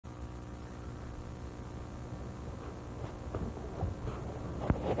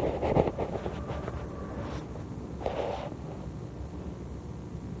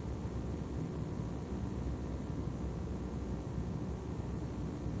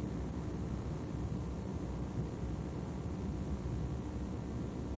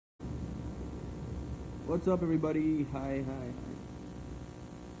What's up, everybody? Hi, hi.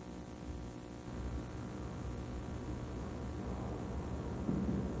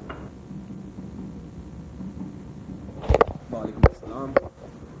 Walaikum assalam.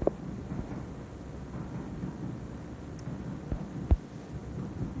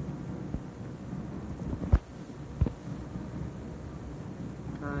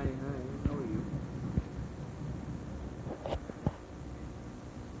 Hi, hi. How are you?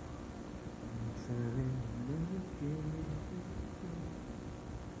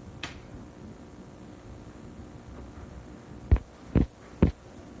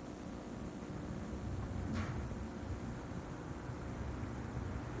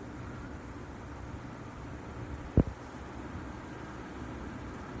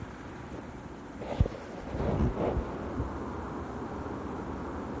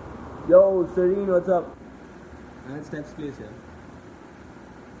 Yo, Serene, what's up? I'm at Steph's place here.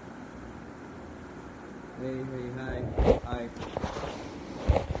 Hey, hey, hi. Hi.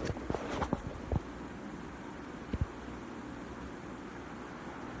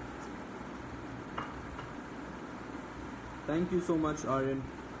 Thank you so much, Aryan.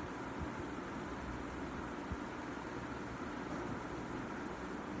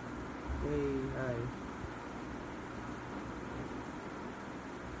 Hey, hi.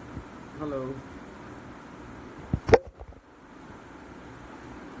 Hello.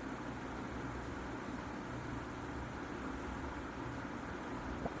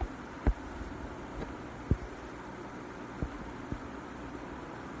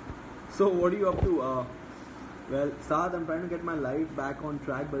 So what are you up to? Well, Saad, I'm trying to get my life back on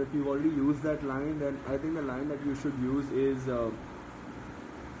track, but if you've already used that line, then I think the line that you should use is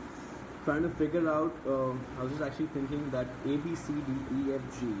trying to figure out, I was just actually thinking that A, B, C, D, E, F,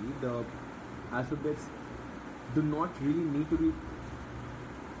 G, the alphabets do not really need to be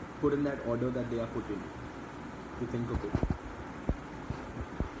put in that order that they are put in, to think of it.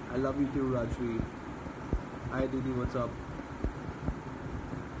 I love you too, Rajvi. Hi, Didi, what's up?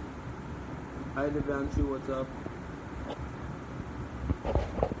 Hi, Divyanshu, what's up?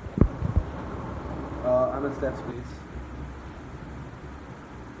 I'm at Steph's place.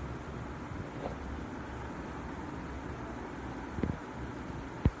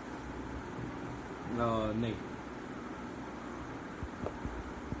 नहीं.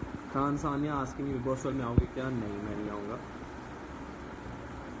 Khan Sanya asking me Big Boss 12 में आओगे क्या? नहीं, मैं नहीं आऊँगा.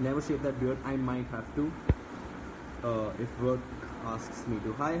 Never shave that beard. I might have to. If work asks me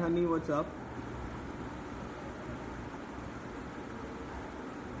to. Hi, honey, what's up?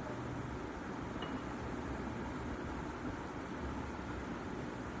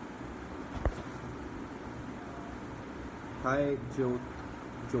 Hi,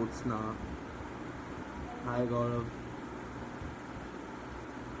 Jyotsna. Hi, Gaurav.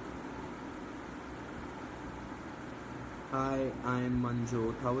 Hi, I'm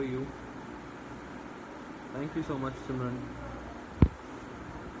Manjot. How are you? Thank you so much, Simran.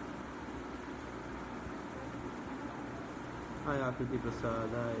 Hi, Akriti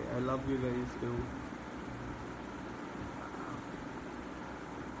Prasad. I love you guys too.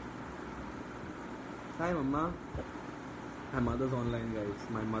 Hi, Mama. My mother's online, guys.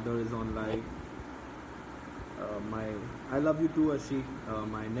 My mother is online. I love you too, Ashik.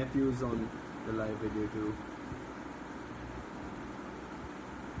 My nephew's on the live video too.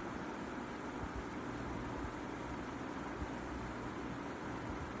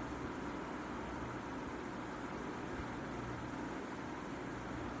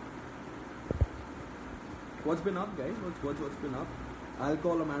 What's been up, guys? What's been up?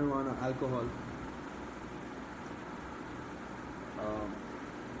 Alcohol or marijuana? Alcohol.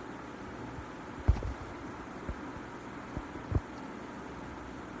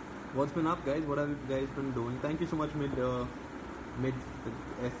 What's been up, guys? What have you guys been doing? Thank you so much, mid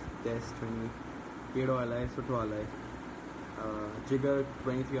F test 20. Kedo alai, Suto alai. Jigger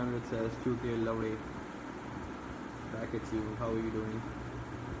 2300 says, Chuke, lovely. Back at you. How are you doing?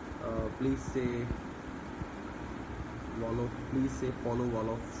 Please say Wolof. Please say follow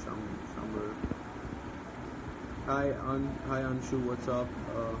Wolof Shamber. Hi, hi Anshu. What's up?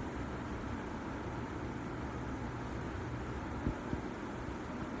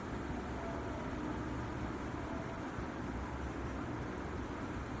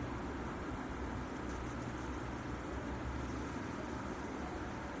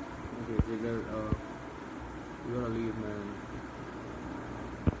 Jigger, you gotta leave, man.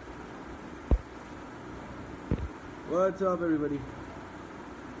 What's up, everybody?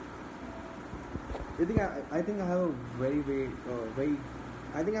 I think I have a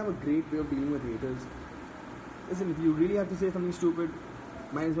I think I have a great way of dealing with haters. Listen, if you really have to say something stupid,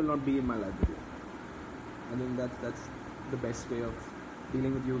 might as well not be in my live video. I think that's the best way of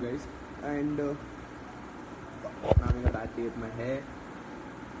dealing with you guys. And I'm having a bad day with my hair.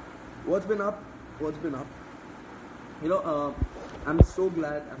 What's been up? You know, I'm so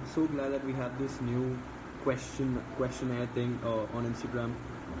glad that we have this new questionnaire thing on Instagram,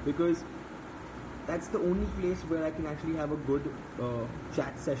 because that's the only place where I can actually have a good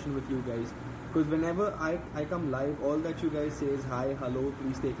chat session with you guys. Because whenever I come live, all that you guys say is hi, hello,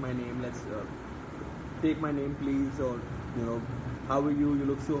 please take my name, let's take my name please, or you know, how are you, you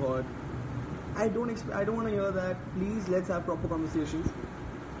look so hot. I don't want to hear that. Please, let's have proper conversations.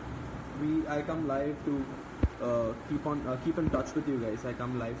 I come live to keep in touch with you guys. I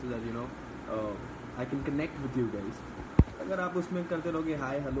come live so that you know I can connect with you guys. अगर आप उसमें करते रहोगे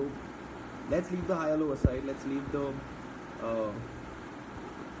hi, hello, let's leave the hi, hello aside. Let's leave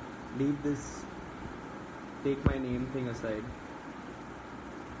this take my name thing aside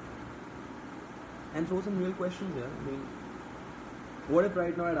and throw some real questions here. I mean, what if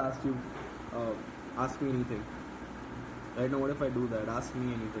right now I'd asked you, ask me anything. Right now, what if I do that? Ask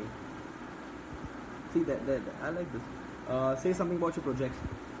me anything. See that I like this. Say something about your projects.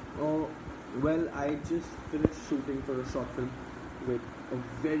 Oh, well, I just finished shooting for a short film with a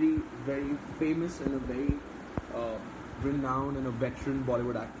very, very famous and a very renowned and a veteran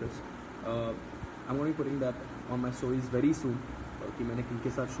Bollywood actress. I'm going to be putting that on my stories very soon. कि मैंने किनके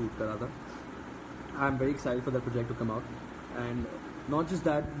साथ shoot करा था. I'm very excited for that project to come out. And not just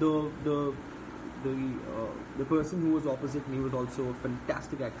that, the person who was opposite me was also a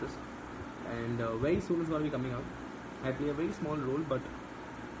fantastic actress. And very soon it's going to be coming out. I play a very small role, but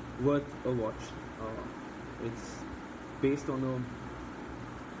worth a watch. It's based on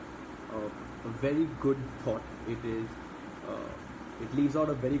a very good thought. It leaves out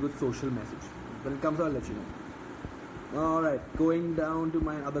a very good social message. When it comes out, I'll let you know. Alright, going down to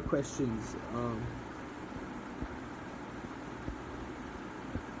my other questions.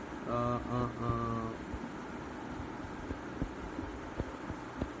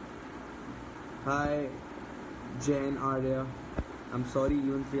 Hi, Jen Arya. I'm sorry,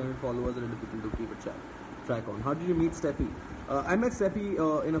 even 300 followers are difficult to keep a track on. How did you meet Steffi? I met Steffi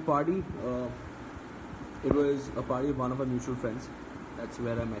in a party. It was a party of one of our mutual friends. That's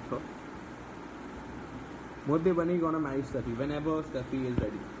where I met her. Mohit, when are you gonna marry Steffi? Whenever Steffi is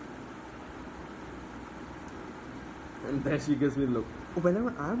ready. And there she gives me the look. Oh,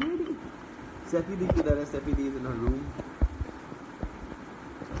 whenever I'm ready? Steffi Di kidhar hai? Steffi Di is in her room.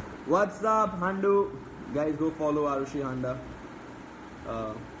 What's up, Handu? Guys, go follow Arushi Handa.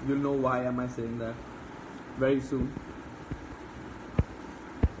 You'll know why am I saying that very soon.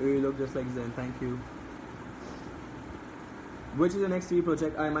 You look just like Zen. Thank you. Which is the next TV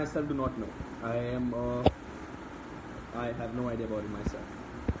project? I myself do not know. I have no idea about it myself.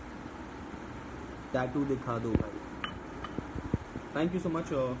 Tattoo dikha do bhai. Thank you so much,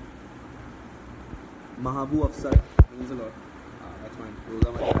 Mahabu Afsar. Means a lot. That's mine. Those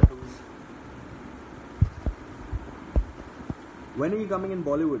are my tattoos. When are you coming in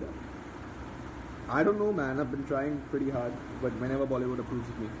Bollywood? I don't know, man. I've been trying pretty hard, but whenever Bollywood approves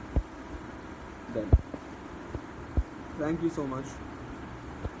of me, then. Thank you so much.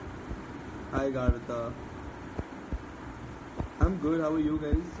 Hi, Garvita. I'm good. How are you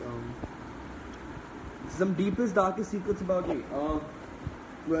guys? Some deepest, darkest secrets about me.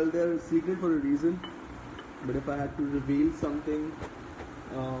 Well, they're secret for a reason. But if I had to reveal something,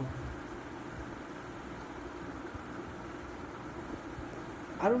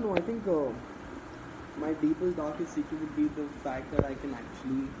 I don't know. I think my deepest, darkest secret would be the fact that I can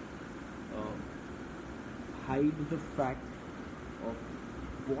actually hide the fact of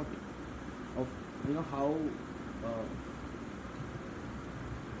how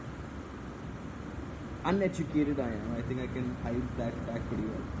uneducated I am. I think I can hide that fact pretty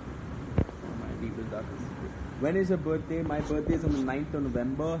well. My deepest, darkest secret. When is your birthday? My birthday is on the 9th of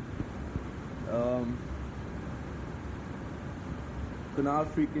November. Kunal,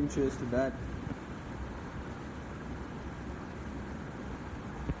 freaking cheers to that.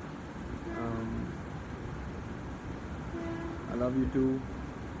 I love you too.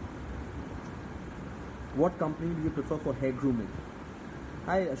 What company do you prefer for hair grooming?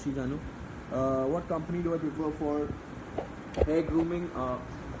 Hi, Ashijanu. What company do I prefer for hair grooming?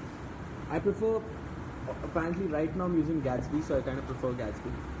 I prefer, apparently right now I'm using Gatsby, so I kind of prefer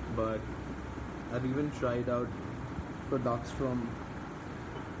Gatsby. But I've even tried out products from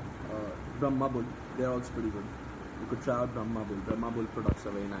Brahma. They're also pretty good. You could try out Brahma. Brahma products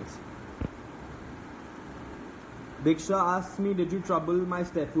are very nice. Diksha asks me, did you trouble my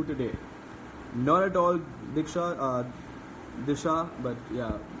Steffu today? Not at all, Diksha, Disha, but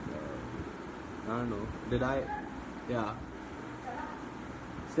yeah, I don't know. Did I? Yeah.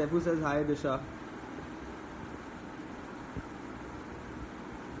 Stefu says hi, Disha.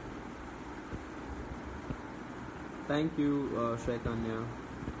 Thank you, Shaitanya.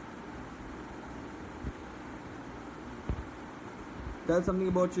 Tell something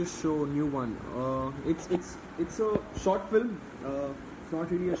about your show, new one. It's a short film. It's not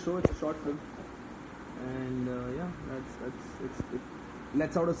really a show. It's a short film. And yeah, it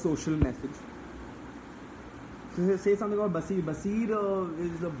lets out a social message. So say something about Basir. Basir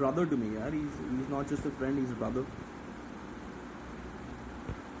is a brother to me. Yeah, he's not just a friend. He's a brother.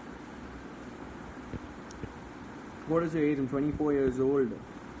 What is your age? I'm 24 years old.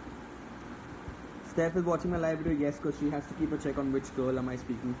 Steph is watching my live video. Yes, because she has to keep a check on which girl am I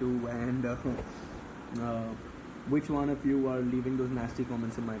speaking to and which one of you are leaving those nasty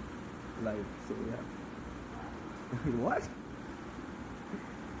comments in my live. So yeah. What?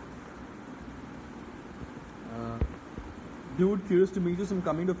 Dude, curious to meet you. So I'm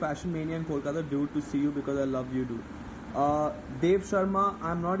coming to Fashion Mania in Kolkata, dude, to see you because I love you, dude. Dave Sharma,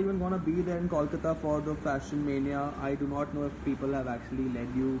 I'm not even gonna be there in Kolkata for the Fashion Mania. I do not know if people have actually led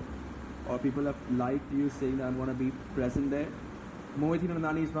you or people have liked you saying that I'm gonna be present there. Mohit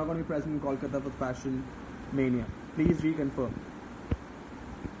Hiranandani is not gonna be present in Kolkata for Fashion Mania. Please reconfirm.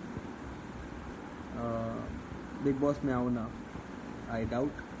 Big Boss Meowna. I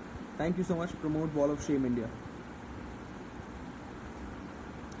doubt. Thank you so much. Promote Wall of Shame India.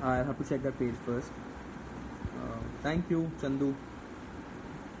 I'll have to check that page first. Thank you, Chandu.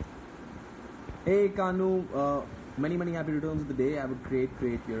 Hey, Kanu. Many happy returns of the day. Have a great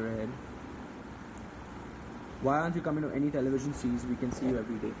year ahead. Why aren't you coming to any television series? We can see you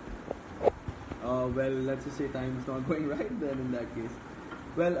every day. Well, let's just say time is not going right then in that case.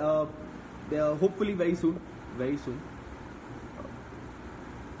 Well, hopefully very soon. Very soon.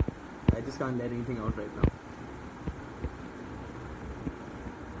 I just can't let anything out right now.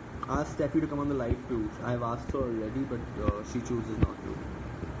 Ask Steffi to come on the live too. I've asked her already, but she chooses not to.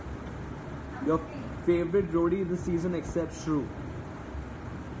 Your favorite roadie this season except Shrew?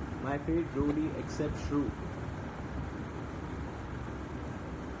 My favorite roadie except Shrew.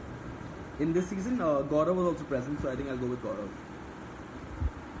 In this season, Gaurav was also present, so I think I'll go with Gaurav.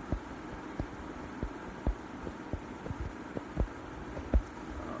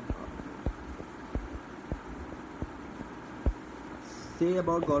 Say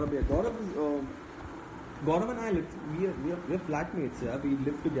about Gaurav. Gaurav and I we're flatmates. Yeah, we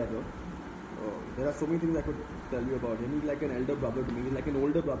live together. There are so many things I could tell you about him. He's like an elder brother to me. He's like an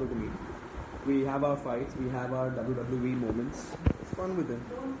older brother to me. We have our fights. We have our WWE moments. It's fun with him.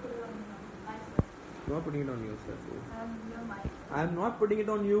 I'm not putting it on you, Steffu. I'm not putting it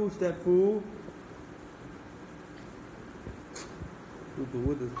on you, Steffu. To do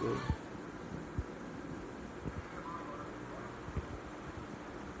with this girl.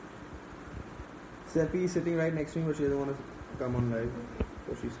 Steffi is sitting right next to me, but she doesn't want to come on live,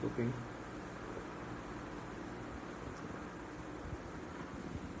 so she's cooking.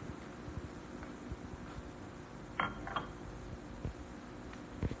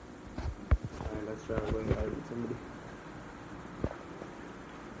 Alright, let's try going live with somebody.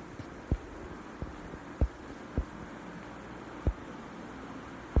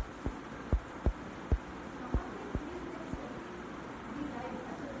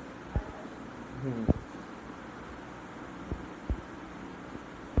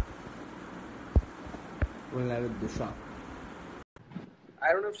 Going live with Disha.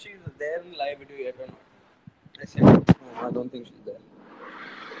 I don't know if she's there in live video yet or not. I said no, I don't think she's there.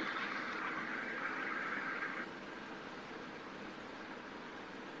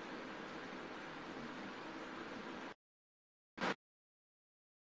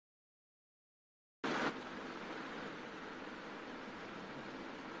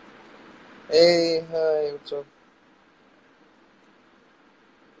 Hey, hi, what's up?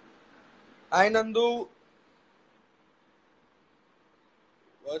 Hi, Nandu.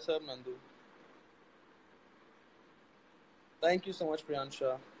 What's up, Nandu? Thank you so much,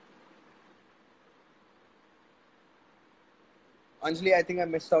 Priyansha. Anjali, I think I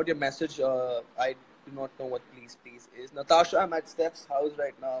missed out your message. I do not know what please is. Natasha, I'm at Steph's house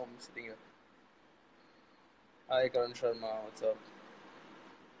right now. I'm sitting here. Hi, Karan Sharma. What's up?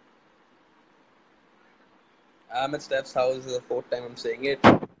 I'm at Steph's house. This is the fourth time I'm saying it.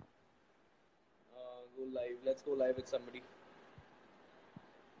 Go live. Let's go live with somebody.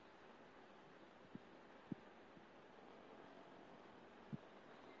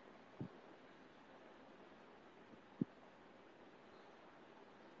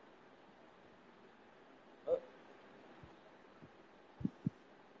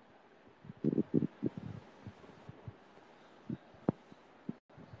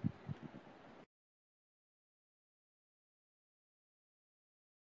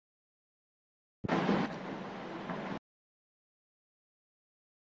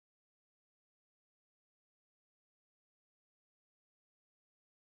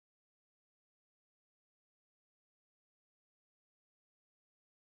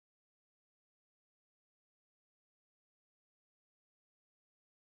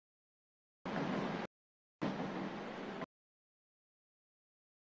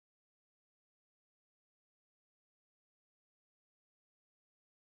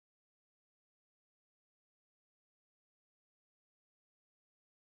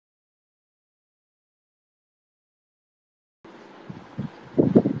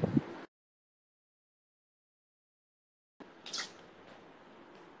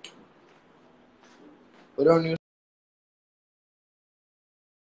 Put it on you.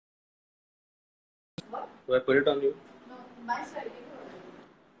 Do I put it on you?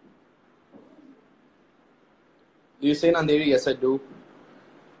 Do you say Nanderi? Yes, I do.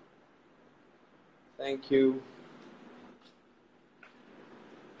 Thank you.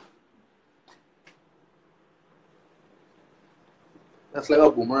 That's like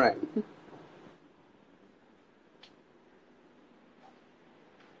a boomerang.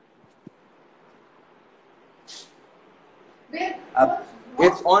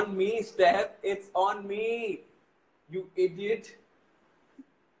 It's on me, Steph. It's on me. You idiot.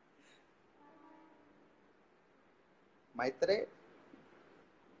 Maitre.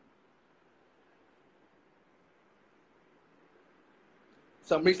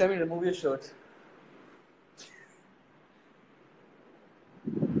 Somebody tell me remove your shirt.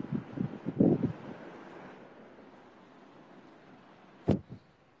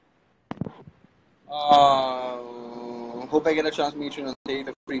 Hope I get a chance to meet you on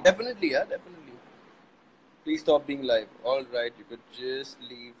the free. Definitely, yeah, definitely. Please stop being live. All right, you could just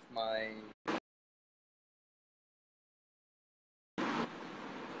leave my.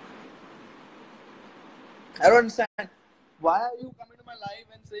 I don't understand. Why are you coming to my live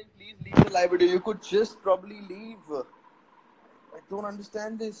and saying please leave the live video? You could just probably leave. I don't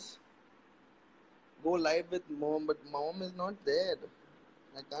understand this. Go live with mom, but mom is not there.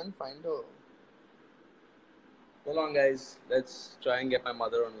 I can't find her. Hold on, guys. Let's try and get my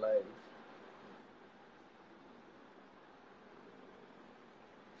mother on live.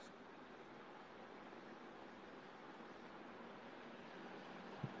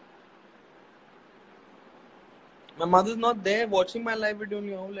 My mother's not there watching my live video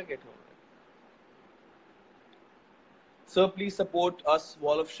only. How will I get her? Sir, please support us,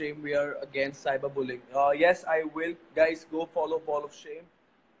 Wall of Shame. We are against cyberbullying. Yes, I will. Guys, go follow Wall of Shame.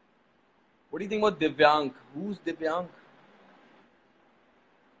 What do you think about Divyang? Who's Divyang?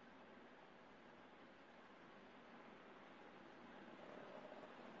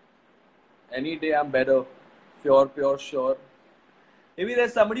 Any day I'm better. Pure, sure. Maybe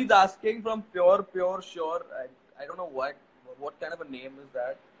there's somebody who's asking from pure, sure. I don't know what kind of a name is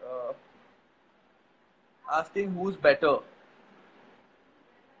that. Asking who's better,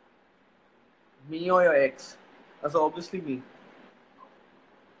 me or your ex? That's obviously me.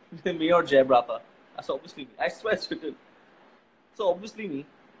 Me or Jay Brapa? That's obviously me. I swear it's written. So obviously me.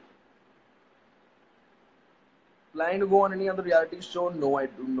 Planning to go on any other reality show? No, I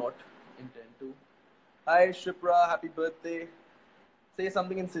do not intend to. Hi Shipra, happy birthday. Say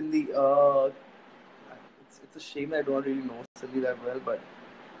something in Sindhi. It's a shame that I don't really know Sindhi that well, but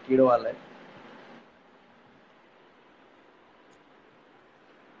Kido wala hai.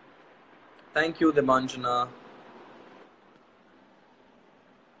 Thank you, Debanjana.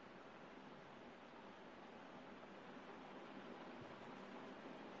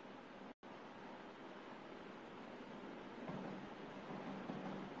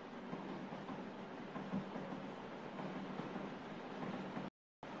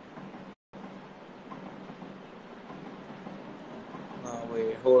 No,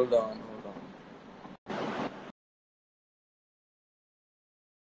 wait, hold on.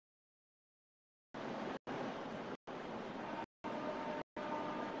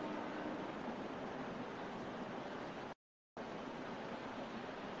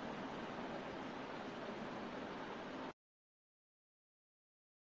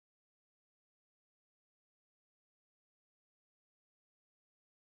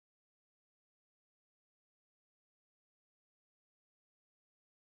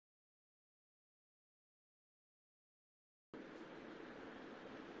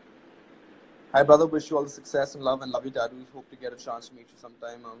 Hi, brother. Wish you all the success and love you, Dadu. Hope to get a chance to meet you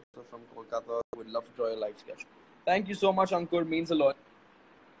sometime. I'm also from Kolkata. Would love to draw your live sketch. Thank you so much, Ankur. Means a lot.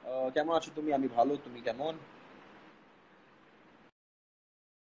 কেমন আছো তুমি? আমি ভালো, তুমি কেমন?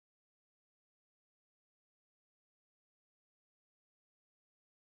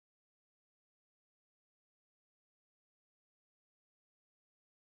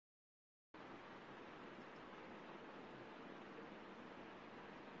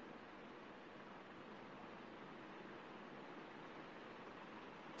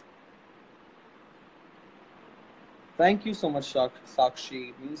 Thank you so much,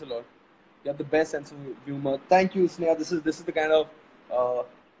 Sakshi. Means a lot. You have the best sense of humor. Thank you, Sneha. This is the kind of uh,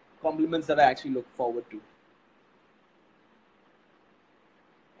 compliments that I actually look forward to.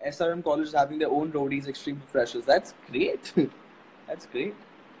 SRM College is having their own roadies, extreme freshers. That's great. That's great.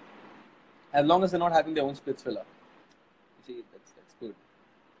 As long as they're not having their own splits filler. See, that's good.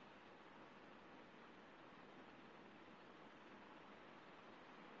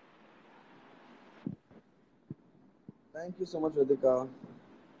 Thank you so much, Radhika.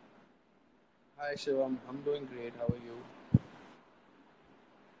 Hi, Shivam. I'm doing great. How are you?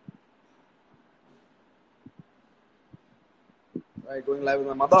 Right, going live with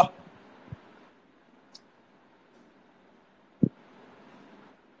my mother.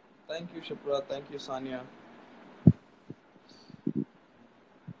 Thank you, Shipra. Thank you, Sanya.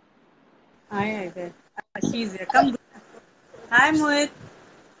 Hi, there. She's there. Come. Hi, Mohit.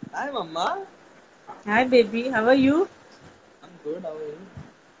 Hi, Mama. Hi, baby. How are you? I'm good. How are you?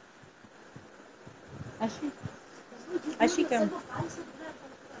 Ashi. Ashi, come.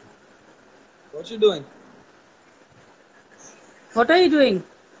 What you doing? What are you doing?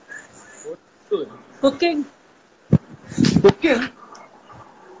 What you doing? Cooking. Cooking?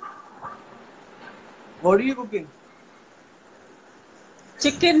 What are you cooking?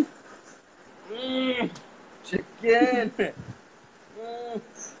 Chicken. Mm, chicken. Mm.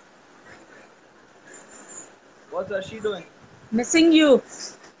 What's Ashi doing? Missing you.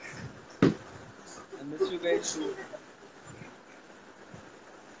 I miss you guys too.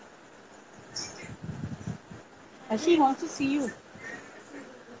 Ashi wants to see you.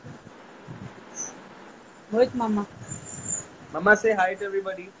 Mohit, Mama. Mama, say hi to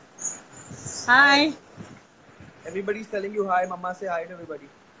everybody. Hi. Hi. Everybody's telling you hi. Mama, say hi to everybody.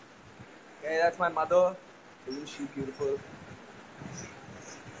 Okay, that's my mother. Isn't she beautiful?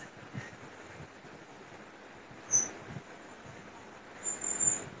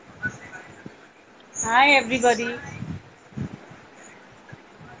 Hi, everybody.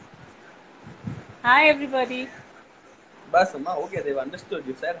 Hi, everybody. Bas, Mama, okay, they've understood.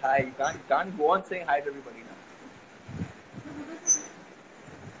 You said hi. You can't go on saying hi to everybody now.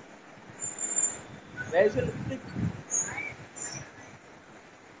 Where's your lipstick?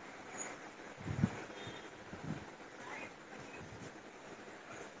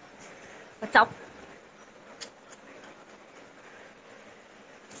 What's up?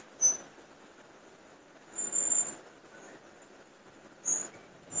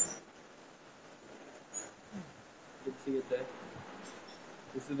 You can see it there.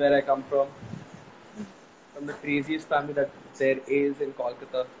 This is where I come from the craziest family that there is in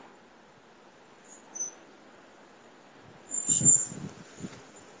Kolkata.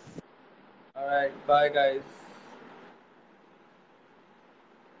 Alright, bye guys.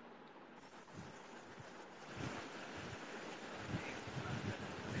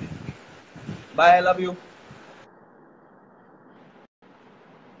 Bye, I love you.